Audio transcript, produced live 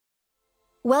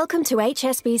Welcome to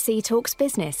HSBC Talks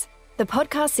Business, the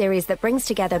podcast series that brings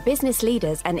together business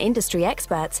leaders and industry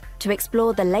experts to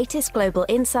explore the latest global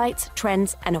insights,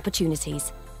 trends, and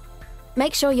opportunities.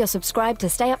 Make sure you're subscribed to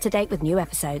stay up to date with new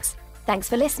episodes. Thanks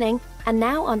for listening, and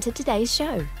now on to today's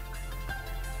show.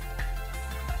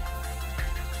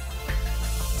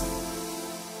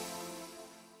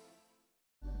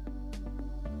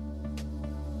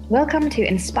 Welcome to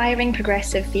Inspiring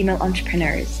Progressive Female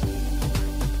Entrepreneurs,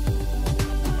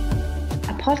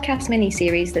 a podcast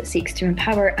mini-series that seeks to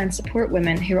empower and support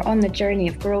women who are on the journey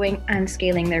of growing and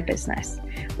scaling their business.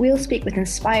 We'll speak with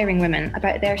inspiring women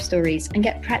about their stories and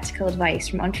get practical advice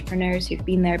from entrepreneurs who've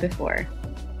been there before.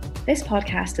 This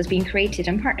podcast has been created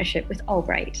in partnership with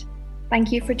Albright.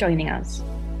 Thank you for joining us.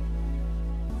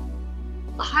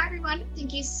 Well, hi everyone.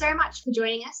 Thank you so much for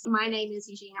joining us. My name is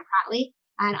Eugenia Prattley,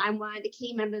 and I'm one of the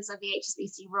key members of the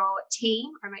HSBC Raw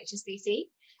team from HSBC.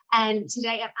 And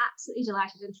today I'm absolutely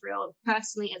delighted and thrilled,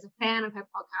 personally as a fan of her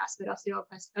podcast, but also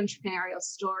her entrepreneurial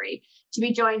story, to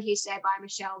be joined here today by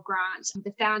Michelle Grant,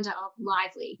 the founder of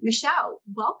Lively. Michelle,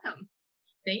 welcome.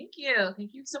 Thank you.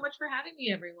 Thank you so much for having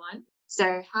me, everyone.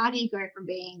 So how do you go from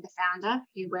being the founder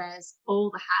who wears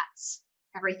all the hats,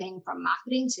 everything from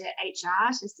marketing to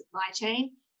HR to supply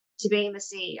chain, to being the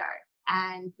CEO?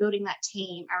 And building that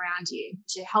team around you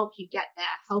to help you get there,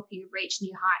 help you reach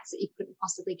new heights that you couldn't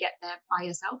possibly get there by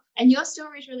yourself. And your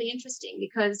story is really interesting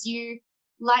because you,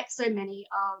 like so many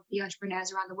of the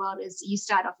entrepreneurs around the world, is you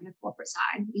start off in a corporate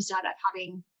side. You start off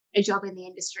having a job in the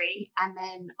industry, and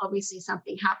then obviously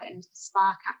something happened, a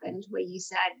spark happened where you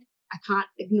said, I can't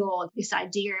ignore this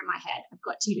idea in my head. I've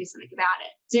got to do something about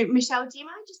it. So Michelle, do you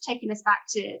mind just taking us back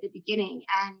to the beginning,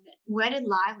 and where did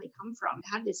Lively come from?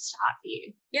 How did this start for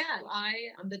you? Yeah, I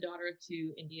am the daughter of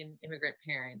two Indian immigrant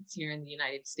parents here in the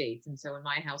United States. And so in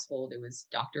my household, it was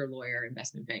doctor, lawyer,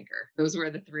 investment banker. Those were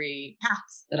the three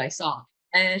paths that I saw.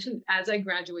 And as I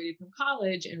graduated from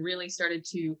college and really started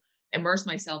to immerse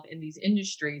myself in these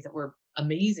industries that were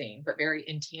amazing, but very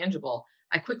intangible,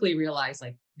 I quickly realized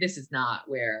this is not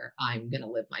where I'm going to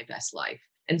live my best life.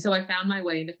 And so I found my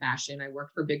way into fashion. I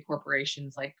worked for big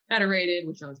corporations like Federated,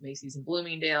 which owns Macy's and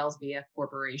Bloomingdale's, VF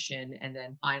Corporation, and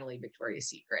then finally Victoria's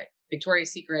Secret.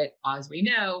 Victoria's Secret, as we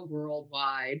know,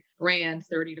 worldwide brand,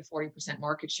 30 to 40%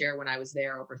 market share when I was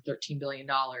there, over $13 billion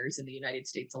in the United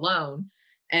States alone,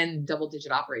 and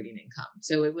double-digit operating income.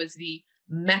 So it was the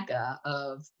mecca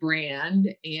of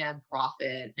brand and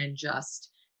profit and just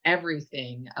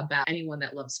everything about anyone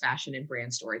that loves fashion and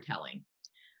brand storytelling.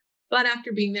 But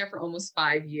after being there for almost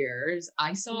 5 years,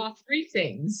 I saw three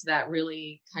things that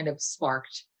really kind of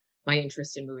sparked my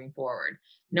interest in moving forward.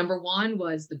 Number one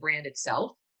was the brand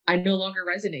itself. I no longer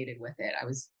resonated with it. I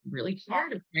was really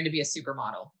tired of trying to be a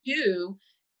supermodel. Two,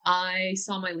 I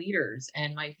saw my leaders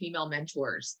and my female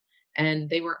mentors, and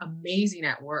they were amazing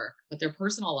at work, but their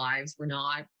personal lives were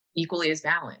not equally as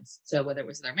balanced. So whether it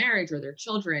was their marriage or their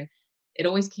children, it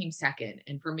always came second.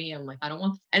 And for me, I'm like, I don't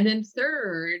want. And then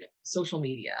third, social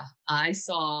media. I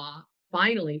saw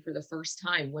finally for the first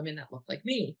time women that looked like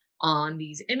me on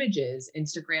these images,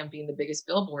 Instagram being the biggest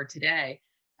billboard today.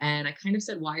 And I kind of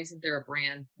said, why isn't there a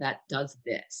brand that does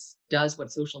this, does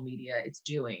what social media is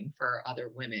doing for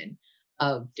other women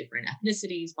of different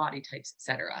ethnicities, body types,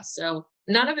 etc. So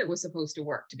none of it was supposed to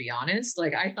work, to be honest.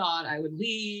 I thought I would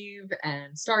leave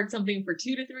and start something for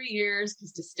 2 to 3 years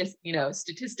because,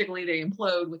 statistically they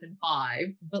implode within 5.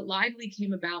 But Lively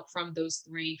came about from those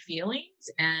three feelings.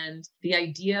 And the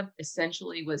idea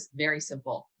essentially was very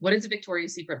simple. What is a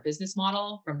Victoria's Secret business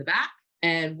model from the back?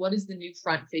 And what is the new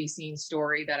front-facing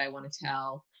story that I want to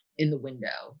tell in the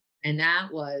window? And that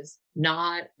was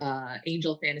not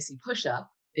angel fantasy push-up.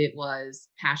 It was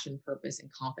passion, purpose, and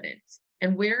confidence.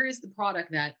 And where is the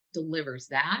product that delivers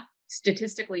that?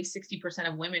 Statistically, 60%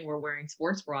 of women were wearing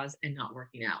sports bras and not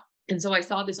working out. And so I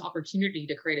saw this opportunity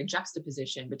to create a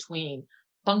juxtaposition between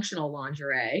functional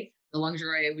lingerie, the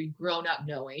lingerie we've grown up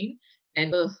knowing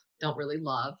and don't really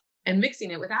love, and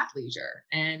mixing it with athleisure.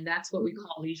 And that's what we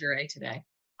call lingerie today.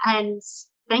 And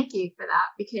thank you for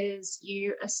that, because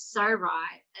you are so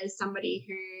right. As somebody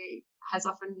who has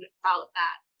often felt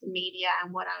that the media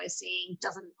and what I was seeing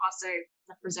doesn't also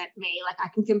represent me, I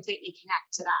can completely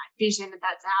connect to that vision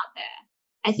that's out there.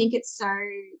 I think it's so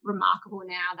remarkable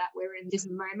now that we're in this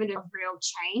moment of real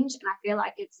change. And I feel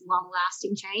like it's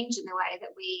long-lasting change in the way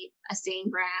that we are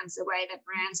seeing brands, the way that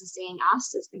brands are seeing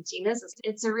us as consumers.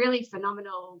 It's a really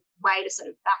phenomenal way to sort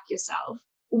of back yourself.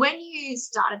 When you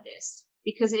started this,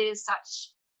 because it is such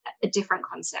a different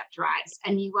concept, right?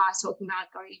 And you are talking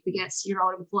about going up against your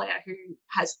old employer who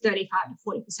has 35 to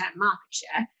 40% market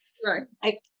share. Right.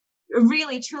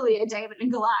 really truly a David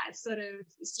and Goliath sort of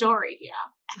story here.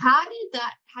 How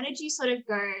did you sort of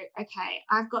go, okay,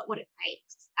 I've got what it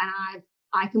takes and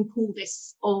I can pull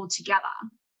this all together?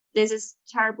 There's this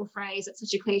terrible phrase, it's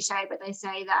such a cliche, but they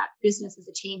say that business is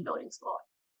a team building sport.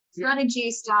 So how did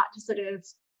you start to sort of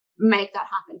make that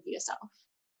happen for yourself?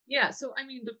 Yeah. So, I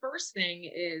mean, the first thing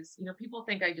is, people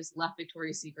think I just left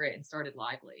Victoria's Secret and started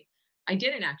Lively. I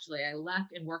didn't actually. I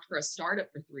left and worked for a startup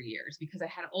for 3 years because I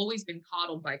had always been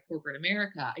coddled by corporate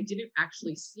America. I didn't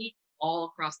actually see all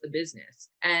across the business.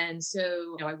 And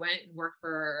so, I went and worked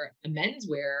for a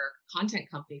menswear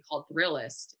content company called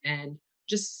Thrillist and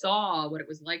just saw what it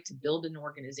was like to build an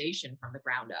organization from the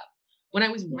ground up. When I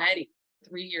was ready,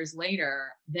 3 years later,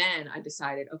 then I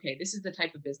decided, okay, this is the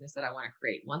type of business that I want to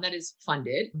create. One that is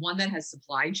funded, one that has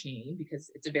supply chain,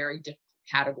 because it's a very difficult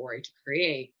category to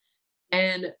create.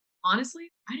 And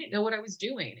honestly, I didn't know what I was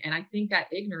doing. And I think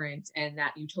that ignorance and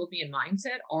that utopian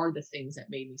mindset are the things that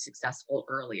made me successful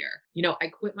earlier. I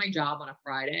quit my job on a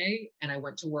Friday and I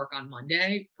went to work on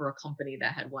Monday for a company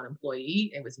that had one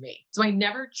employee. It was me. So I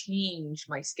never changed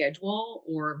my schedule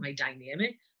or my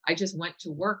dynamic. I just went to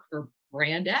work for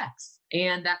Brand X.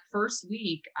 And that first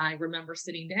week, I remember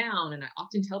sitting down, and I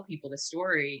often tell people this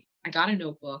story. I got a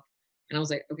notebook and I was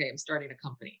like, okay, I'm starting a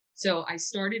company. So I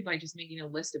started by just making a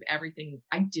list of everything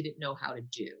I didn't know how to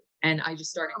do. And I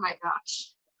just started. Oh my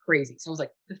gosh. Crazy. So I was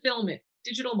like, fulfillment,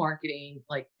 digital marketing,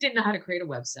 didn't know how to create a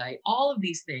website, all of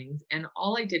these things. And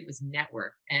all I did was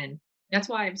network. And that's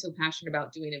why I'm so passionate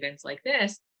about doing events like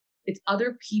this. It's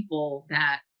other people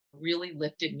that really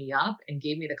lifted me up and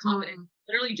gave me the confidence.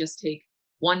 Literally just take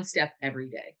one step every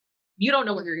day. You don't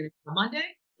know what you're going to do on Monday.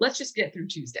 Let's just get through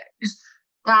Tuesday.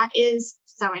 That is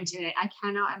so intuitive. I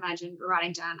cannot imagine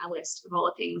writing down a list of all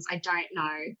the things I don't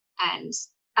know. And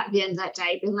at the end of that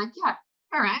day, being like, yeah,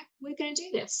 all right, we're going to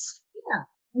do this. Yeah.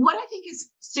 What I think is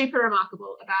super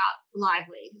remarkable about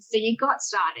Lively, so you got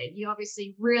started, you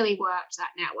obviously really worked that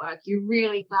network, you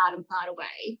really plowed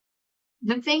away.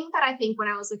 The thing that I think when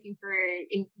I was looking through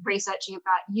in researching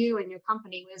about you and your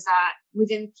company was that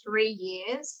within 3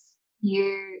 years,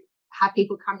 you had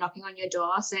people come knocking on your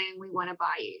door saying, we want to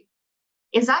buy you.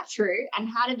 Is that true? And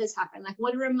how did this happen?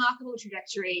 What a remarkable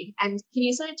trajectory. And can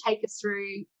you sort of take us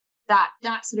through that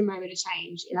sort of moment of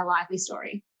change in a Lively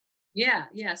story? Yeah.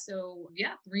 So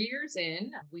 3 years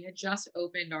in, we had just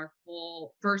opened our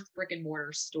full first brick and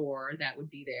mortar store that would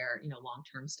be there,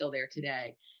 long-term, still there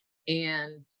today.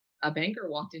 And a banker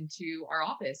walked into our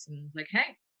office and was like,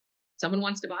 hey, someone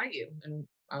wants to buy you. And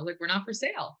I was like, we're not for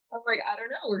sale. I'm like, I don't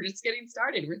know. We're just getting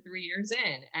started. We're 3 years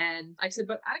in. And I said,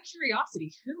 but out of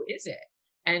curiosity, who is it?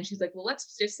 And she's like, well,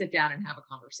 let's just sit down and have a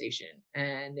conversation.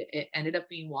 And it ended up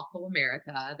being Walkable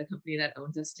America, the company that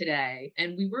owns us today.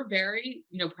 And we were very,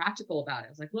 practical about it. I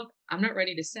was like, look, I'm not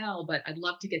ready to sell, but I'd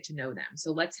love to get to know them.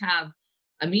 So let's have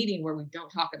a meeting where we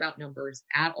don't talk about numbers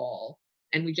at all.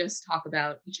 And we just talk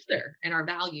about each other and our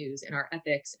values and our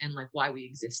ethics and why we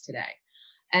exist today.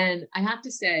 And I have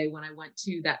to say, when I went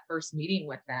to that first meeting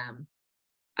with them,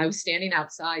 I was standing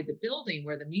outside the building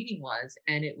where the meeting was,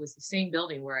 and it was the same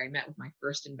building where I met with my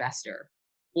first investor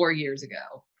 4 years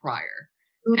ago prior.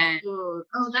 And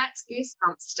that's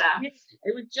goosebump stuff.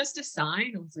 It was just a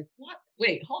sign. I was like, what?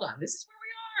 Wait, hold on. This is where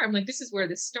we are. I'm like, this is where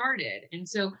this started. And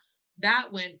so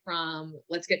that went from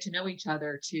let's get to know each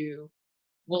other to,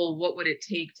 well, what would it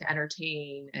take to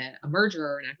entertain a merger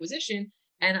or an acquisition?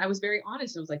 And I was very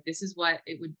honest. I was like, this is what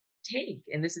it would take.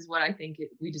 And this is what I think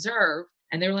we deserve.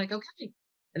 And they were like, okay.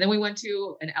 And then we went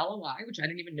to an LOI, which I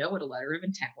didn't even know what a letter of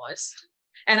intent was.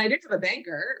 And I did have a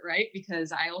banker, right?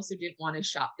 Because I also didn't want to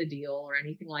shop the deal or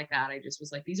anything like that. I just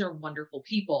was like, these are wonderful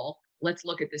people. Let's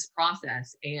look at this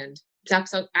process. And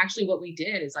that's actually what we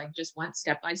did is I just went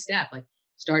step by step,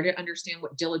 started to understand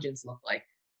what diligence looked like.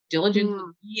 Diligence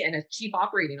was me and a chief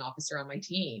operating officer on my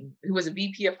team who was a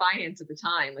VP of finance at the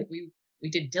time. We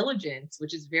did diligence,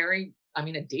 which is a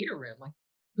data room.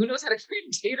 Who knows how to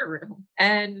create a data room?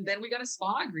 And then we got a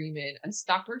SPA agreement, a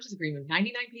stock purchase agreement,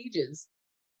 99 pages.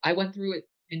 I went through it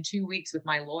in 2 weeks with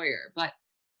my lawyer. But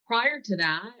prior to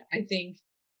that, I think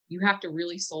you have to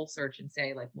really soul search and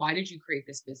say, why did you create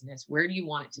this business? Where do you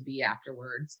want it to be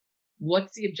afterwards?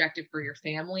 What's the objective for your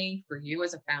family, for you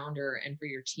as a founder, and for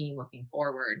your team looking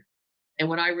forward? And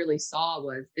what I really saw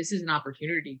was this is an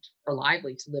opportunity for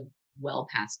Lively to live well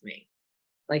past me.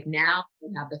 Now we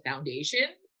have the foundation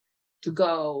to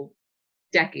go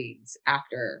decades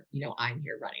after, I'm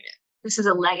here running it. This is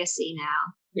a legacy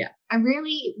now. Yeah. I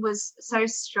really was so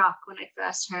struck when I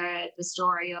first heard the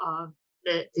story of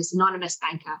this anonymous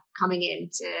banker coming in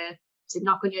to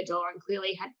knock on your door and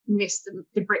clearly had missed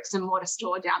the bricks and mortar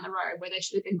store down the road where they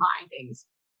should have been buying things.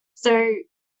 So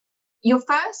Your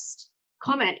first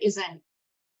comment isn't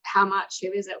how much,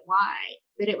 who is it, why,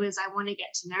 but it was, I want to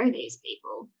get to know these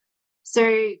people.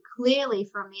 So clearly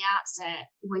from the outset,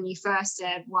 when you first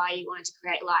said why you wanted to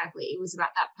create Lively, it was about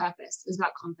that purpose. It was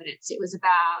about confidence. It was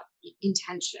about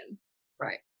intention.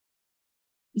 Right.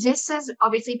 This has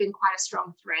obviously been quite a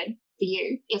strong thread for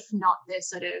you, if not the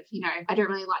sort of, I don't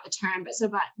really like the term, but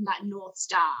sort of that North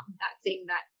Star, that thing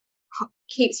that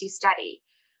keeps you steady.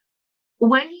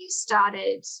 When you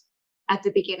started at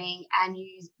the beginning and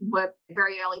you were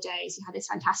very early days, you had this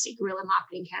fantastic guerrilla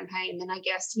marketing campaign. Then I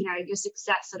guess, your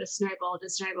success sort of snowballed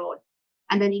and snowballed.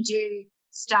 And then you do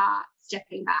start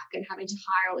stepping back and having to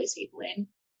hire all these people in.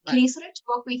 Right. Can you sort of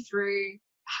talk me through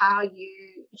how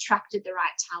you attracted the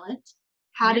right talent?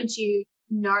 How did you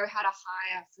know how to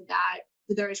hire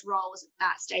for those roles at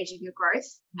that stage of your growth?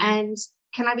 And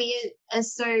can I be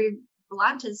as so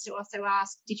blunt as to also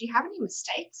ask, did you have any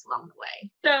mistakes along the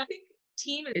way? So I think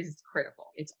team is critical.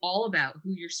 It's all about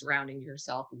who you're surrounding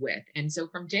yourself with. And so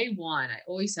from day one, I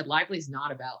always said Lively is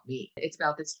not about me. It's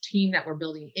about this team that we're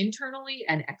building internally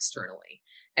and externally.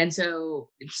 And so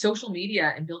social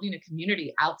media and building a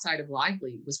community outside of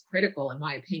Lively was critical, in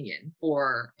my opinion,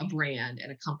 for a brand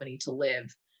and a company to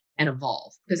live and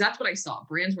evolve. Because that's what I saw.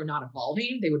 Brands were not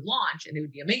evolving. They would launch and they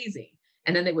would be amazing,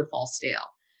 and then they would fall stale.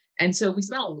 And so we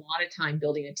spent a lot of time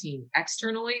building a team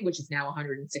externally, which is now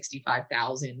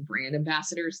 165,000 brand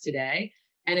ambassadors today,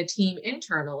 and a team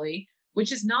internally,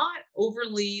 which is not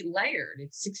overly layered.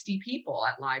 It's 60 people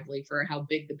at Lively for how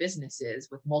big the business is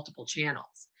with multiple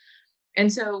channels.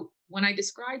 And so when I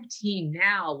describe team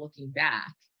now, looking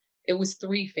back, it was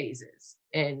 3 phases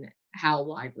in how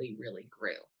Lively really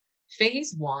grew.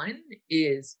 Phase 1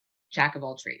 is jack of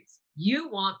all trades. You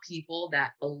want people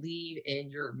that believe in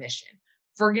your mission.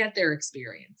 Forget their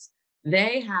experience.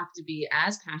 They have to be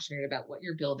as passionate about what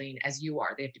you're building as you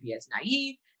are. They have to be as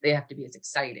naive. They have to be as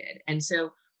excited. And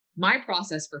so my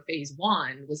process for phase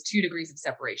 1 was 2 degrees of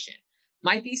separation.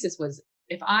 My thesis was,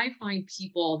 if I find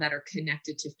people that are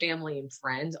connected to family and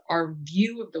friends, our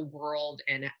view of the world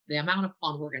and the amount of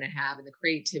fun we're going to have and the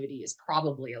creativity is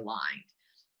probably aligned.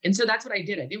 And so that's what I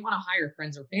did. I didn't want to hire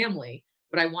friends or family,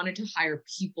 but I wanted to hire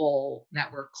people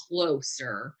that were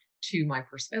closer to my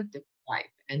perspective of life.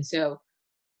 And so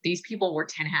these people were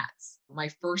 10 hats. My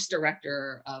first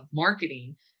director of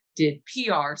marketing did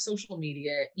PR, social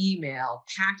media, email,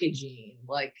 packaging,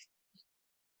 like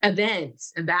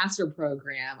events, ambassador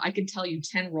program. I could tell you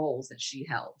 10 roles that she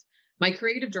held. My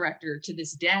creative director to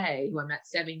this day, who I met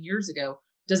 7 years ago,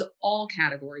 does all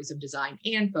categories of design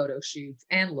and photo shoots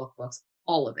and lookbooks,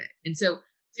 all of it. And so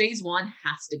phase 1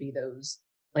 has to be those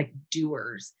like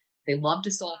doers. They love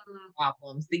to solve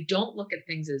problems. They don't look at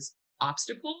things as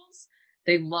obstacles.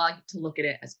 They like to look at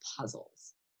it as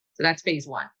puzzles. So that's phase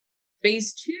 1.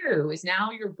 Phase 2 is now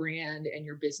your brand and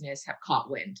your business have caught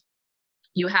wind.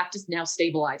 You have to now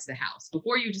stabilize the house.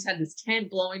 Before you just had this tent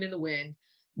blowing in the wind.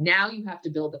 Now you have to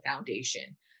build the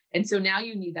foundation. And so now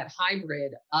you need that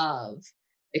hybrid of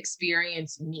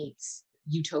experience meets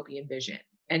utopian vision.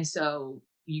 And so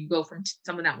you go from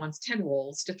someone that wants 10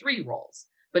 roles to 3 roles,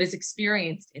 but is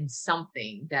experienced in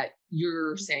something that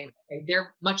you're saying, okay,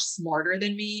 they're much smarter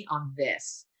than me on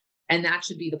this. And that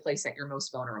should be the place that you're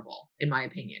most vulnerable, in my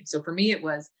opinion. So for me, it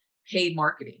was paid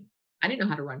marketing. I didn't know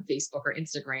how to run Facebook or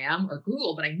Instagram or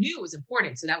Google, but I knew it was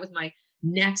important. So that was my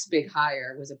next big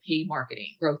hire, was a paid marketing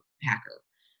growth hacker.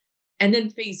 And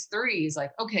then phase 3 is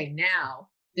like, okay, now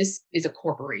this is a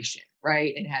corporation,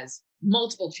 right? It has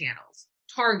multiple channels,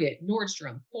 Target,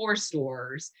 Nordstrom, 4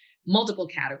 stores, multiple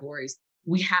categories.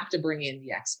 We have to bring in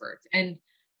the experts. And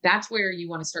that's where you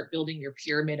want to start building your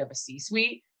pyramid of a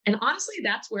C-suite. And honestly,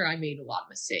 that's where I made a lot of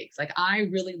mistakes. Like, I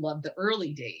really loved the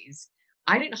early days.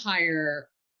 I didn't hire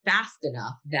fast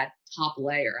enough that top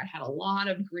layer. I had a lot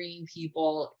of green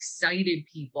people, excited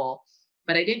people,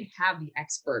 but I didn't have the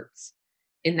experts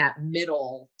in that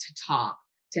middle to top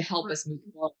to help us move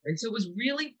forward. And so it was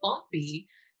really bumpy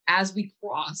as we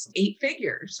crossed 8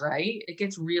 figures, right? It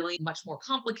gets really much more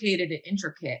complicated and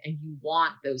intricate, and you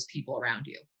want those people around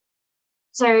you.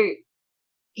 So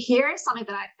here is something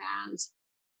that I found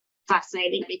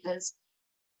fascinating, because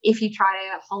if you try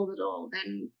to hold it all,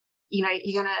 then you're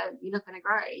not gonna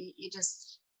grow.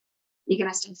 You're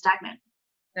gonna stay stagnant.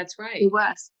 That's right. Be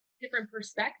worse. Different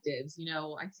perspectives.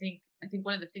 I think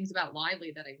one of the things about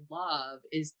Lively that I love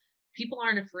is people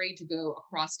aren't afraid to go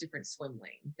across different swim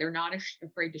lanes. They're not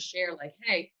afraid to share, like,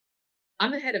 hey,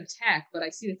 I'm the head of tech, but I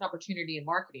see this opportunity in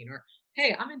marketing, or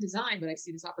hey, I'm in design, but I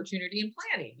see this opportunity in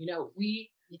planning.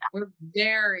 We're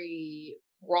very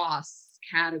cross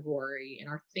category in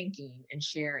our thinking and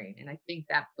sharing. And I think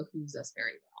that behooves us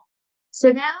very well.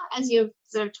 So now, as you've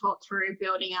sort of talked through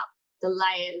building up the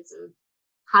layers of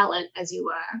talent as you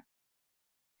were,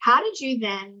 how did you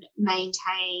then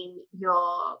maintain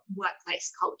your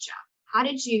workplace culture? How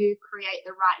did you create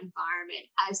the right environment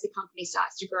as the company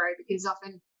starts to grow? Because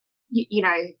often,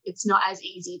 it's not as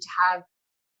easy to have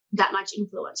that much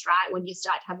influence, right? When you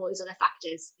start to have all these other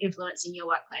factors influencing your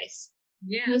workplace.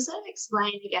 Yeah. Can you sort of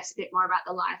explain, I guess, a bit more about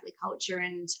the Lively culture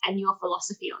and your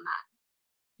philosophy on that?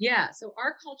 Yeah. So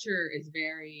our culture is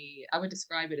I would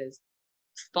describe it as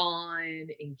fun,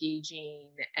 engaging,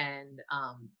 and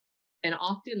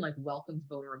often like welcomes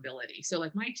vulnerability. So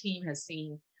like my team has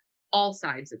seen all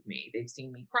sides of me. They've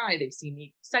seen me cry, they've seen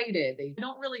me excited. They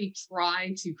don't really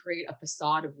try to create a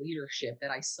facade of leadership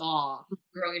that I saw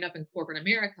growing up in corporate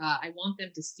America. I want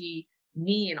them to see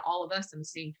me and all of us in the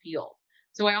same field.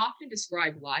 So I often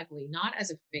describe Lively not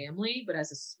as a family, but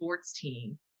as a sports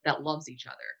team that loves each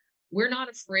other. We're not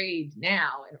afraid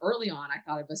now. And early on, I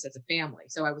thought of us as a family.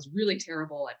 So I was really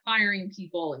terrible at firing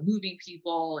people and moving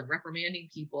people and reprimanding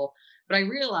people. But I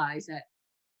realized that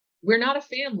we're not a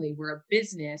family, we're a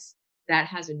business that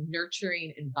has a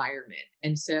nurturing environment.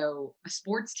 And so a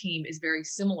sports team is very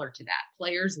similar to that.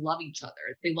 Players love each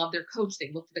other. They love their coach.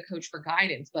 They look to the coach for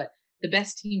guidance. But the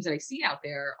best teams that I see out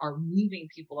there are moving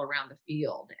people around the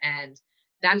field. And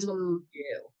that's what we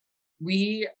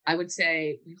do. I would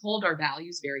say we hold our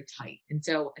values very tight. And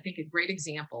so I think a great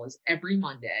example is every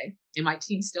Monday, and my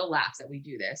team still laughs that we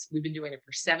do this. We've been doing it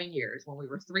for 7 years. When we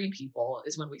were 3 people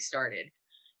is when we started.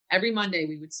 Every Monday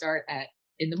we would start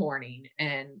in the morning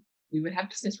and we would have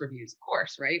business reviews, of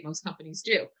course, right? Most companies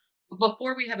do. But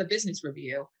before we have a business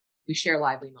review, we share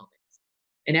Lively moments.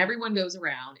 And everyone goes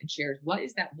around and shares what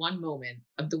is that one moment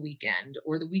of the weekend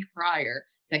or the week prior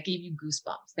that gave you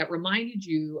goosebumps, that reminded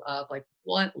you of like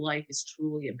what life is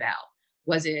truly about.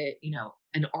 Was it,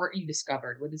 an art you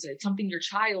discovered? Was it something your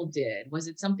child did? Was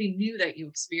it something new that you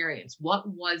experienced? What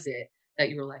was it that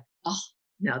you were like, oh,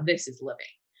 now this is living?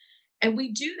 And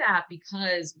we do that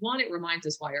because one, it reminds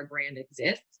us why our brand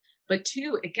exists, but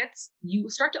two, you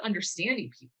start to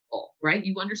understanding people, right?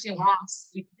 You understand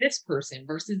this person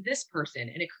versus this person,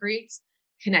 and it creates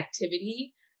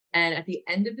connectivity. And at the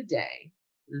end of the day,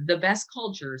 the best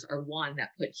cultures are one that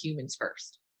put humans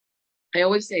first. I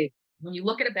always say, when you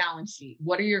look at a balance sheet,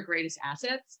 what are your greatest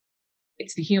assets?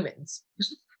 It's the humans.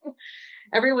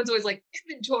 Everyone's always like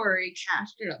inventory, cash.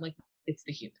 I'm like, it's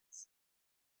the humans.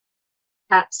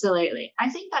 Absolutely. I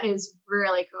think that is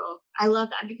really cool. I love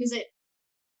that because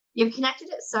you've connected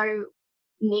it so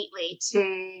neatly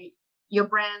to your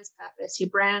brand's purpose, your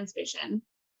brand's vision,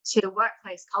 to the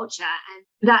workplace culture,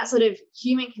 and that sort of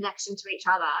human connection to each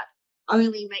other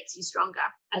only makes you stronger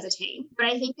as a team. But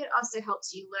I think it also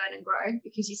helps you learn and grow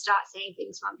because you start seeing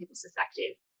things from people's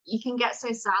perspective. You can get so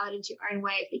siloed into your own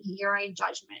way of thinking, your own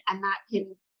judgment, and that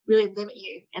can really limit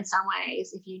you in some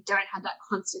ways if you don't have that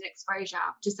constant exposure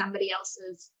to somebody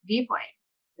else's viewpoint.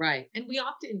 Right. And we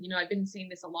often, I've been saying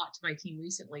this a lot to my team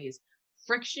recently, is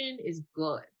friction is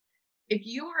good. If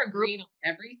you are agreeing on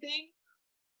everything,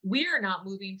 we are not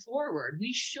moving forward.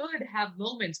 We should have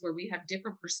moments where we have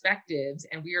different perspectives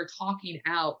and we are talking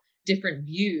out different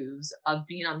views of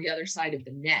being on the other side of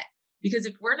the net. Because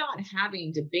if we're not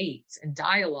having debates and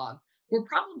dialogue, we're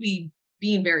probably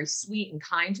being very sweet and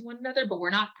kind to one another, but we're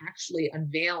not actually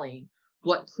unveiling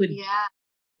what could be,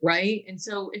 right? And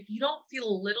so if you don't feel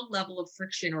a little level of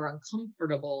friction or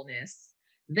uncomfortableness,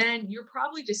 then you're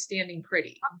probably just standing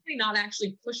pretty, probably not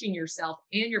actually pushing yourself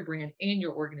and your brand and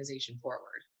your organization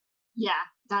forward. Yeah,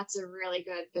 that's a really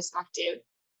good perspective.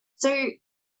 So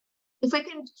if we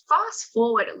can fast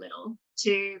forward a little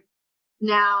to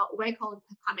now, Wacol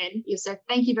have come in, you said,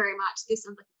 thank you very much. This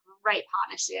sounds like a great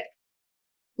partnership.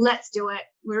 Let's do it.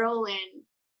 We're all in.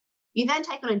 You then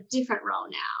take on a different role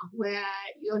now where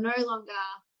you're no longer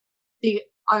the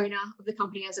owner of the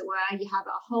company, as it were. You have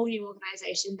a whole new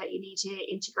organization that you need to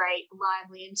integrate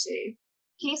Lively into.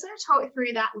 Can you sort of talk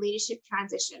through that leadership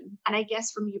transition? And I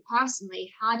guess from you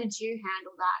personally, how did you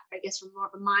handle that? I guess from more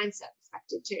of a mindset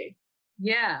perspective too.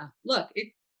 Yeah, look,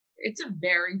 it's a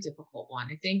very difficult one.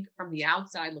 I think from the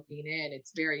outside looking in,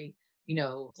 it's very,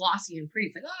 glossy and pretty.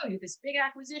 It's like, oh, you have this big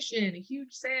acquisition, a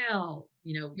huge sale,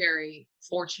 very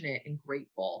fortunate and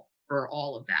grateful for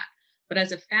all of that. But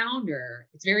as a founder,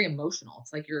 it's very emotional.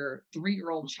 It's like your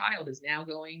 3-year-old child is now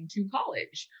going to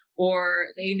college, or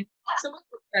someone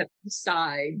that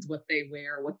decides what they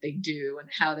wear, what they do, and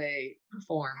how they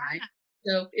perform, right?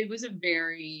 So it was a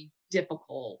very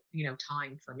difficult,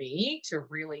 time for me to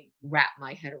really wrap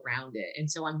my head around it. And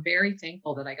so I'm very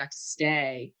thankful that I got to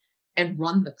stay and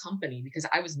run the company because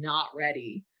I was not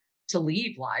ready to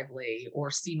leave Lively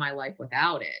or see my life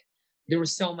without it. there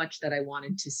was so much that I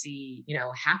wanted to see,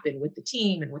 happen with the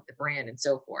team and with the brand and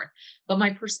so forth. But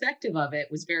my perspective of it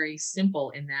was very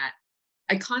simple in that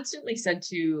I constantly said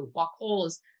to Wacoal,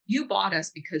 you bought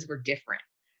us because we're different,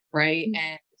 right? Mm-hmm.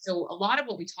 And so a lot of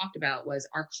what we talked about was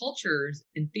our cultures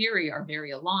in theory are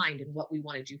very aligned in what we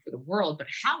want to do for the world, but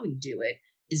how we do it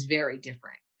is very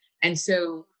different. And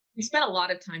so we spent a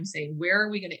lot of time saying, where are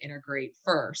we going to integrate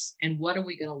first? And what are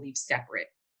we going to leave separate?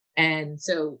 And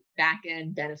so back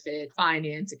end, benefit,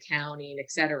 finance, accounting,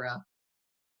 et cetera,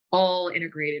 all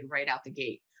integrated right out the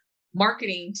gate.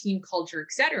 Marketing, team culture,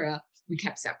 et cetera, we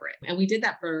kept separate. And we did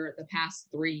that for the past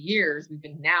 3 years. We've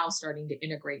been now starting to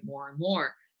integrate more and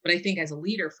more. But I think as a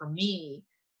leader, for me,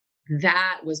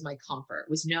 that was my comfort,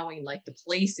 was knowing like the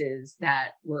places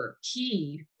that were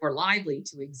key for Lively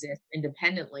to exist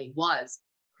independently was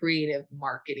creative,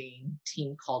 marketing,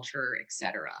 team culture, et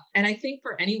cetera. And I think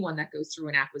for anyone that goes through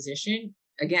an acquisition,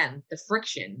 again, the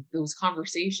friction, those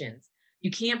conversations,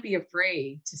 you can't be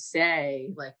afraid to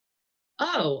say like,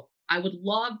 oh, I would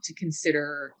love to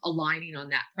consider aligning on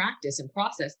that practice and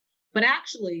process, but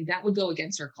actually that would go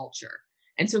against our culture.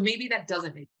 And so maybe that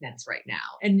doesn't make sense right now.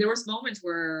 And there was moments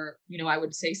where, I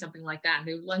would say something like that and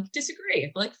they would like disagree.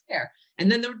 I'd be like, fair. And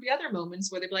then there would be other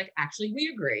moments where they'd be like, actually, we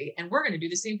agree. And we're going to do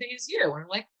the same thing as you. And I'm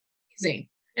like, amazing.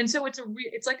 And so it's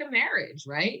like a marriage,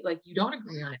 right? Like you don't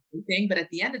agree on everything, but at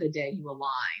the end of the day, you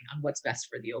align on what's best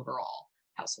for the overall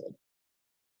household.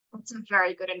 That's a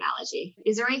very good analogy.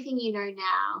 Is there anything you know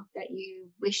now that you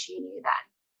wish you knew then?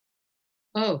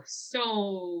 Oh,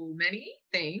 so many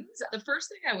things. The first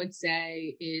thing I would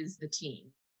say is the team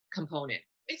component.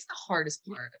 It's the hardest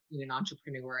part of being an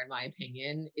entrepreneur, in my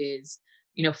opinion, is,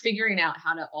 figuring out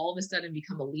how to all of a sudden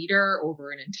become a leader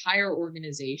over an entire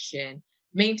organization,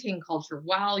 maintain culture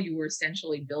while you were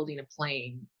essentially building a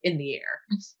plane in the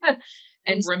air.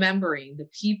 And remembering the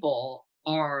people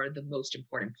are the most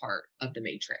important part of the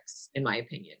matrix, in my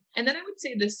opinion. And then I would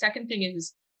say the second thing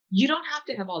is, you don't have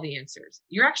to have all the answers.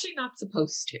 You're actually not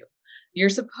supposed to. You're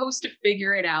supposed to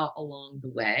figure it out along the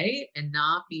way and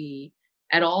not be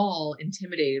at all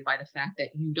intimidated by the fact that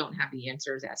you don't have the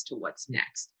answers as to what's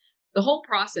next. The whole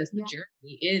process, the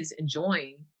journey is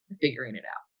enjoying figuring it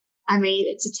out. I mean,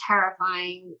 it's a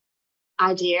terrifying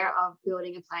idea of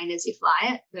building a plane as you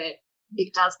fly it, but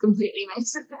it does completely make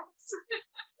sense.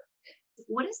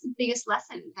 What is the biggest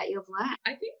lesson that you've learned? I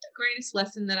think the greatest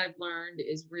lesson that I've learned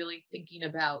is really thinking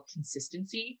about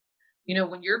consistency.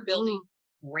 When you're building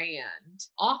brand,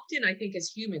 often I think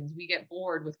as humans, we get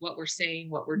bored with what we're saying,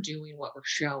 what we're doing, what we're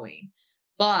showing.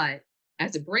 But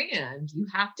as a brand, you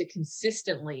have to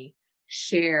consistently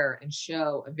share and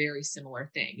show a very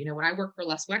similar thing. When I worked for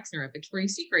Les Wexner at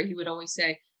Victoria's Secret, he would always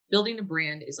say, building a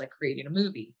brand is like creating a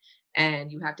movie.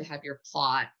 And you have to have your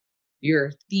plot,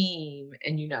 your theme,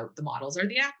 and the models are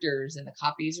the actors and the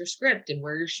copy is your script and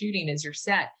where you're shooting is your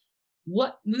set.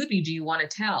 What movie do you want to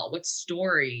tell? What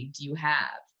story do you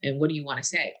have? And what do you want to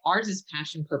say? Ours is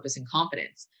passion, purpose, and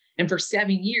confidence. And for 7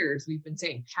 years, we've been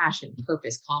saying passion,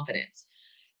 purpose, confidence.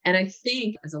 And I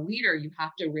think as a leader, you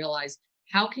have to realize,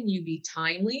 how can you be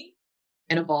timely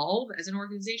and evolve as an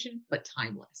organization, but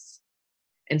timeless?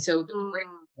 And so the great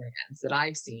brands that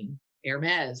I've seen,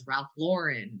 Hermes, Ralph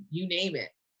Lauren, you name it,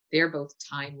 they're both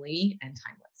timely and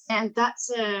timeless. And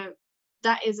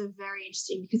that is a very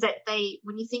interesting, because they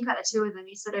when you think about the two of them,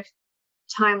 you sort of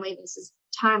timely versus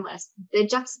timeless, they're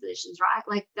juxtapositions, right?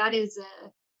 Like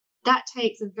that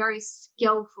takes a very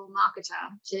skillful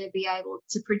marketer to be able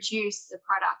to produce the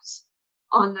product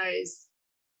on those,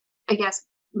 I guess,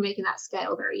 making that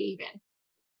scale very even.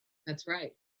 That's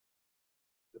right.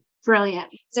 Brilliant.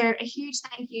 So a huge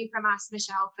thank you from us,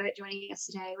 Michelle, for joining us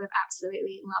today. We've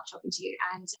absolutely loved talking to you.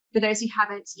 And for those who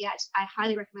haven't yet, I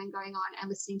highly recommend going on and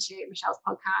listening to Michelle's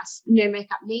podcast, No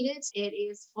Makeup Needed. It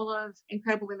is full of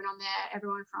incredible women on there,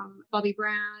 everyone from Bobbi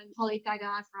Brown, Holly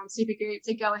Thacker from Supergoop.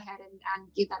 So go ahead and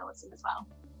give that a listen as well.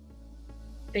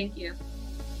 Thank you.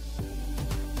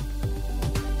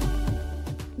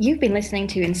 You've been listening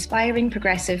to Inspiring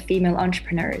Progressive Female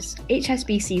Entrepreneurs,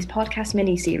 HSBC's podcast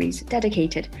mini-series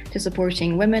dedicated to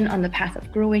supporting women on the path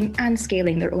of growing and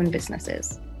scaling their own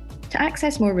businesses. To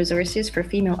access more resources for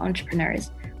female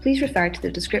entrepreneurs, please refer to the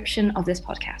description of this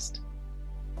podcast.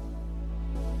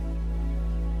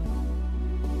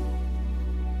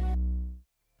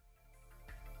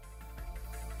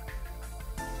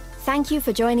 Thank you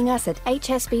for joining us at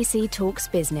HSBC Talks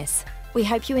Business. We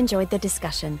hope you enjoyed the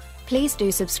discussion. Please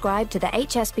do subscribe to the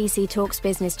HSBC Talks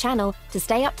Business channel to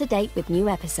stay up to date with new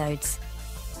episodes.